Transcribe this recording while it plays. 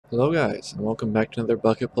Hello guys, and welcome back to another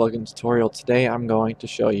Bukkit plugin tutorial. Today I'm going to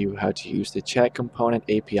show you how to use the chat component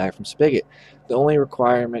API from Spigot. The only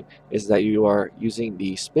requirement is that you are using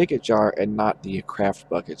the spigot jar and not the craft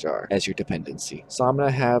bucket jar as your dependency. So I'm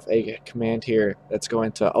going to have a command here that's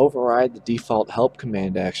going to override the default help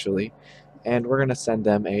command actually, and we're going to send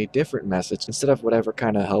them a different message. Instead of whatever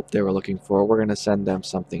kind of help they were looking for, we're going to send them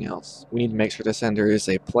something else. We need to make sure the sender is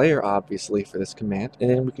a player, obviously, for this command, and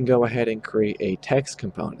then we can go ahead and create a text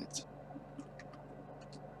component.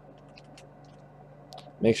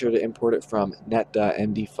 Make sure to import it from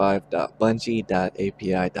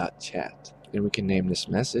net.md5.bungie.api.chat. And we can name this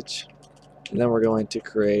message. And then we're going to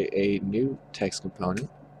create a new text component.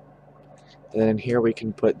 And then here we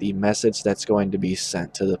can put the message that's going to be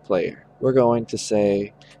sent to the player. We're going to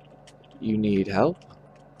say, "You need help."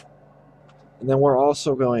 And then we're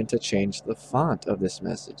also going to change the font of this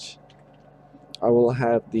message. I will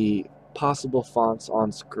have the possible fonts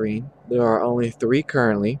on screen. There are only 3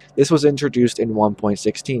 currently. This was introduced in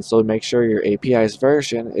 1.16, so make sure your API's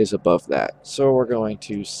version is above that. So we're going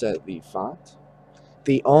to set the font.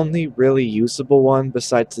 The only really usable one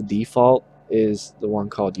besides the default is the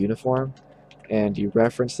one called uniform, and you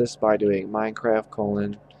reference this by doing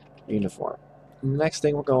Minecraft:uniform. The next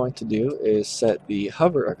thing we're going to do is set the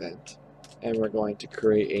hover event, and we're going to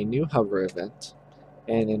create a new hover event.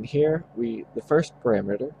 And in here, the first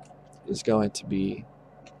parameter is going to be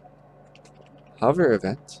hover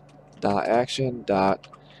event dot action dot,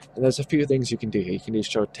 and there's a few things you can do here. You can do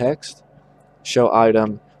show text, show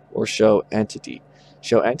item, or show entity.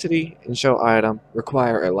 Show entity and show item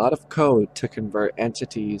require a lot of code to convert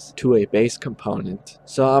entities to a base component,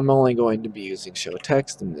 so I'm only going to be using show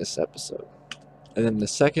text in this episode. And then the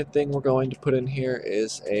second thing we're going to put in here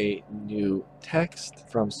is a new text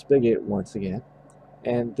from Spigot once again.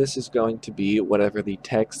 And this is going to be whatever the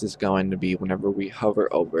text is going to be whenever we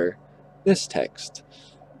hover over this text.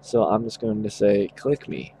 So I'm just going to say click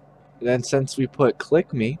me. And then since we put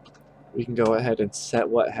click me, we can go ahead and set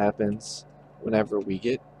what happens whenever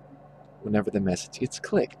the message gets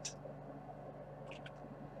clicked.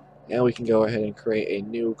 And we can go ahead and create a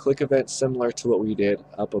new click event similar to what we did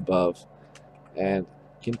up above. And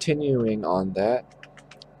continuing on that,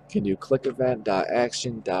 you can do click event dot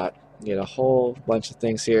action dot, get a whole bunch of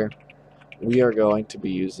things here. We are going to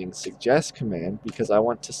be using suggest command because I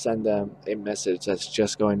want to send them a message that's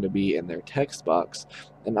just going to be in their text box,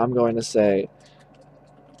 and I'm going to say,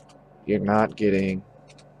 "You're not getting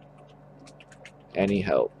any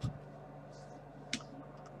help."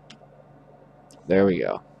 There we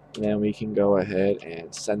go. And then we can go ahead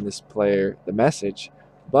and send this player the message,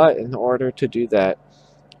 but in order to do that,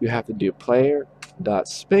 you have to do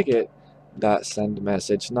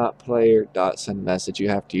player.spigot.sendMessage, not player.sendMessage. You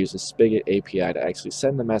have to use the Spigot API to actually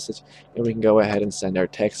send the message, and we can go ahead and send our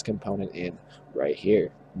text component in right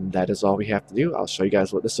here. And that is all we have to do. I'll show you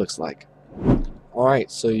guys what this looks like.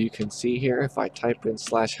 Alright, so you can see here if I type in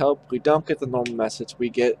 /help, we don't get the normal message, we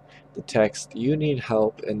get the text "you need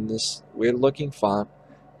help" in this weird looking font.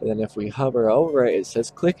 And then if we hover over it, it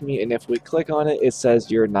says click me, and if we click on it, it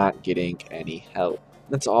says you're not getting any help.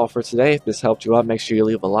 That's all for today. If this helped you out, make sure you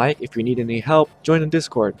leave a like. If you need any help, join the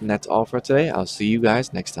Discord. And that's all for today. I'll see you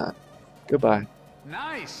guys next time. Goodbye.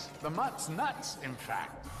 Nice! The mutt's nuts, in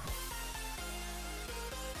fact.